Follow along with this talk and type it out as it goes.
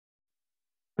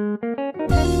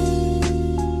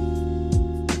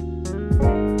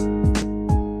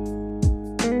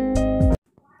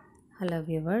Hello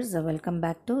viewers, welcome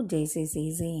back to JC's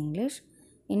Easy English.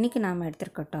 இன்னைக்கு நாம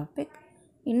எடுத்துக்கிற டாபிக்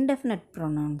indefinite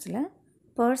pronounsல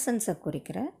persons-ஐ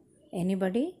குறிக்கிற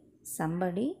anybody,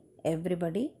 somebody,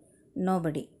 everybody,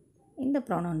 nobody இந்த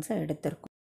pronouns-ஐ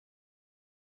எடுத்திருக்கோம்.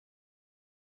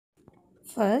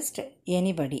 First,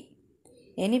 anybody.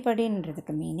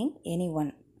 anybodyன்றதுக்கு meaning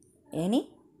anyone, any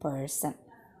person,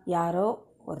 யாரோ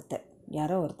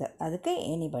ஒருத்தர் அதுக்கு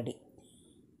anybody.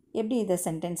 எப்படி இதை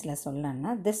சென்டென்ஸில்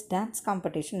சொல்லலான்னா, this dance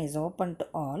competition is open to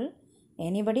all,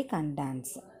 anybody can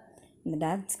dance. இந்த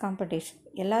டான்ஸ் காம்படிஷன்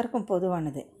எல்லாருக்கும்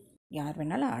பொதுவானது, யார்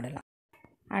வேணாலும் ஆடலாம்.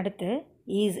 அடுத்து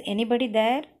இஸ் எனிபடி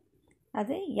தேர்,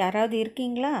 அது யாராவது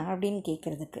இருக்கீங்களா அப்படின்னு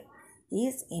கேட்குறதுக்கு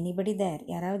இஸ் எனிபடி தேர்,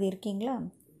 யாராவது இருக்கீங்களா.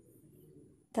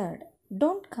 தேர்ட்,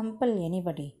 டோன்ட் கம்பல்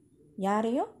எனிபடி,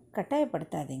 யாரையும்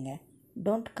கட்டாயப்படுத்தாதீங்க.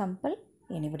 டோன்ட் கம்பல்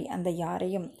எனிபடி, அந்த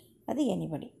யாரையும், அது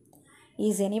எனிபடி.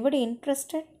 இஸ் எனிபடி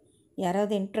இன்ட்ரெஸ்டட்,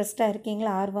 யாராவது இன்ட்ரெஸ்டாக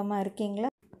இருக்கீங்களா, ஆர்வமாக இருக்கீங்களா.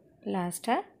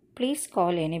 லாஸ்ட்டாக please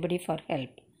call anybody for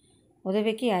help,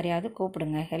 உதவிக்கு யாரையாவது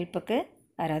கூப்பிடுங்க, ஹெல்ப்புக்கு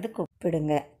யாராவது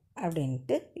கூப்பிடுங்க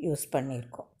அப்படின்ட்டு யூஸ்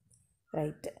பண்ணியிருக்கோம்.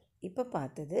 ரைட்டு, இப்போ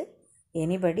பார்த்தது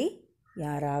எனிபடி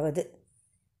யாராவது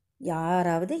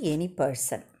எனி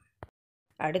பர்சன்.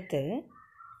 அடுத்து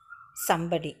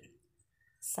சம்படி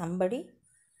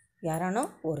யாரானோ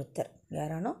ஒருத்தர்.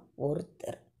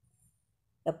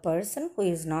 A person who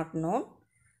is not known,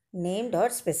 named or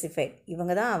specified,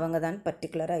 இவங்க தான் அவங்க தான்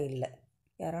பர்டிகுலராக இல்லை,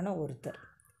 யாரானோ ஒருத்தர்.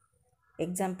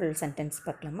 எக்ஸாம்பிள் சென்டென்ஸ்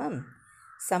பார்க்கலாமா.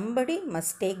 somebody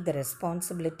must take the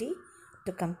responsibility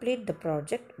to complete the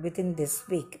project within this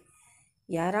week,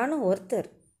 யாரானோ ஒருத்தர்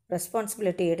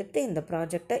ரெஸ்பான்சிபிலிட்டி எடுத்து இந்த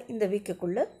ப்ராஜெக்டை இந்த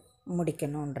வீக்குக்குள்ளே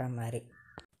முடிக்கணுன்ற மாதிரி.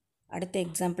 அடுத்த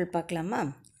எக்ஸாம்பிள் பார்க்கலாமா.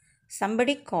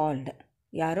 somebody called,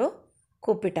 யாரோ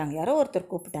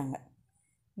ஒருத்தர் கூப்பிட்டாங்க.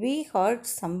 we heard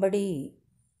somebody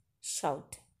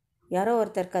shout, யாரோ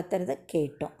ஒருத்தர் கத்துறதை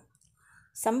கேட்டோம்.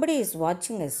 somebody is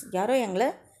watching us, யாரோ எங்களை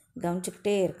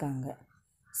கவனிச்சுக்கிட்டே இருக்காங்க.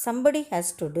 somebody has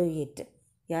to do it,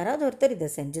 யாராவது ஒருத்தர் இதை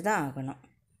செஞ்சு தான் ஆகணும்.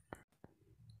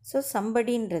 ஸோ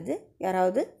somebodyன்றது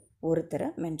யாராவது ஒருத்தரை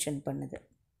மென்ஷன் பண்ணுது.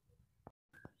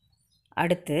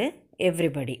 அடுத்து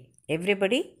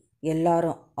எவ்ரிபடி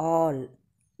எல்லாரும், ஆல்,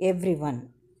 எவ்ரிஒன்,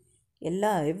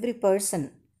 எவ்ரி பர்சன்,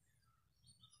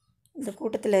 இந்த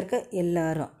கூட்டத்தில் இருக்க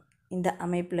எல்லாரும், இந்த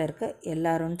அமைப்பில் இருக்க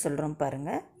எல்லாரும்னு சொல்கிறோம்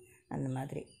பாருங்கள், அந்த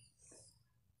மாதிரி.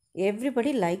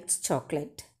 எவ்ரிபடி லைக்ஸ்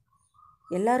சாக்லேட்,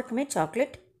 எல்லாருக்குமே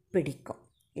சாக்லேட் பிடிக்கும்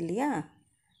இல்லையா.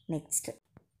 நெக்ஸ்ட்டு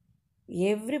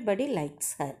எவ்ரிபடி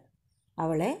லைக்ஸ் ஹர்,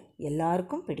 அவளை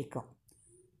எல்லாருக்கும் பிடிக்கும்.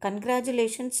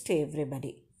 கங்க்ராச்சுலேஷன்ஸ் டு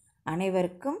எவ்ரிபடி,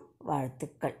 அனைவருக்கும்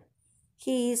வாழ்த்துக்கள்.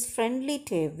 He is friendly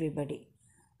to everybody,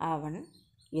 அவன்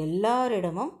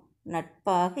எல்லாரிடமும்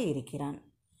நட்பாக இருக்கிறான்.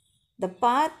 The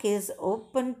park is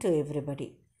open to everybody,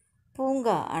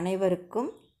 பூங்கா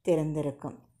அனைவருக்கும்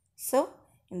திறந்திருக்கும்.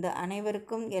 இந்த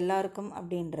அனைவருக்கும் எல்லாருக்கும்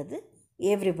அப்படின்றது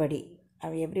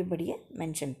எவ்ரிபடியை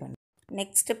மென்ஷன் பண்ணு.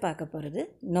 நெக்ஸ்ட்டு பார்க்க போகிறது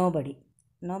nobody.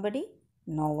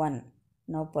 No one,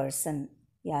 no person,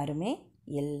 யாருமே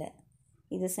இல்லை.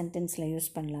 இது சென்டென்ஸில்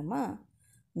யூஸ் பண்ணலாமா.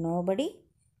 Nobody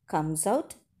comes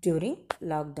out during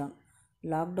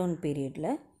lockdown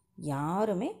பீரியடில்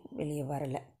யாருமே வெளியே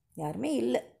வரலை, யாருமே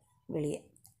இல்லை வெளியே.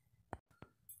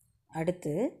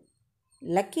 அடுத்து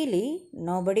லக்கிலி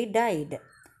நோபடி டைட்,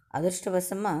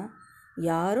 அதிர்ஷ்டவசமாக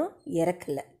யாரும்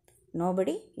இறக்கலை.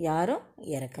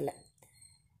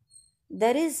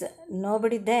 தெர் இஸ்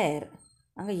நோபடி தேர்,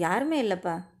 அங்கே யாருமே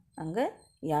இல்லைப்பா, அங்கே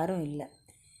யாரும் இல்லை.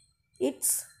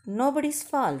 இட்ஸ் நோபடிஸ்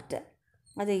ஃபால்ட்,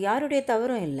 அது யாருடைய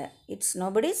தவறும் இல்லை, it's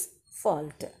nobody's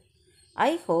fault.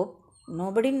 I hope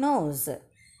nobody nose,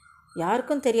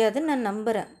 யாருக்கும் தெரியாதுன்னு நான்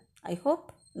நம்புகிறேன். I hope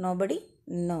nobody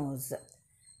knows.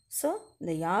 So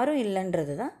இந்த யாரும்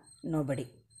இல்லைன்றது தான் நோபடி.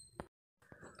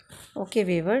 ஓகே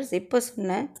வியூவர்ஸ், இப்போ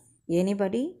சொன்ன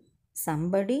எனிபடி,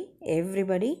 சம்படி,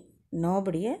 எவ்ரிபடி,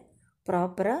 நோபடியை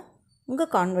ப்ராப்பராக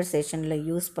உங்கள் கான்வர்சேஷனில்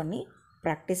யூஸ் பண்ணி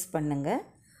ப்ராக்டிஸ் பண்ணுங்கள்.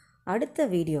 அடுத்த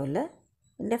வீடியோவில்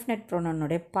இன்டெஃபினைட்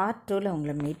ப்ரோனவுனுடைய பார்ட் 2ல்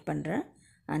உங்களை மீட் பண்ணுறேன்.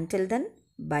 until then,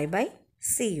 bye bye,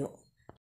 see you.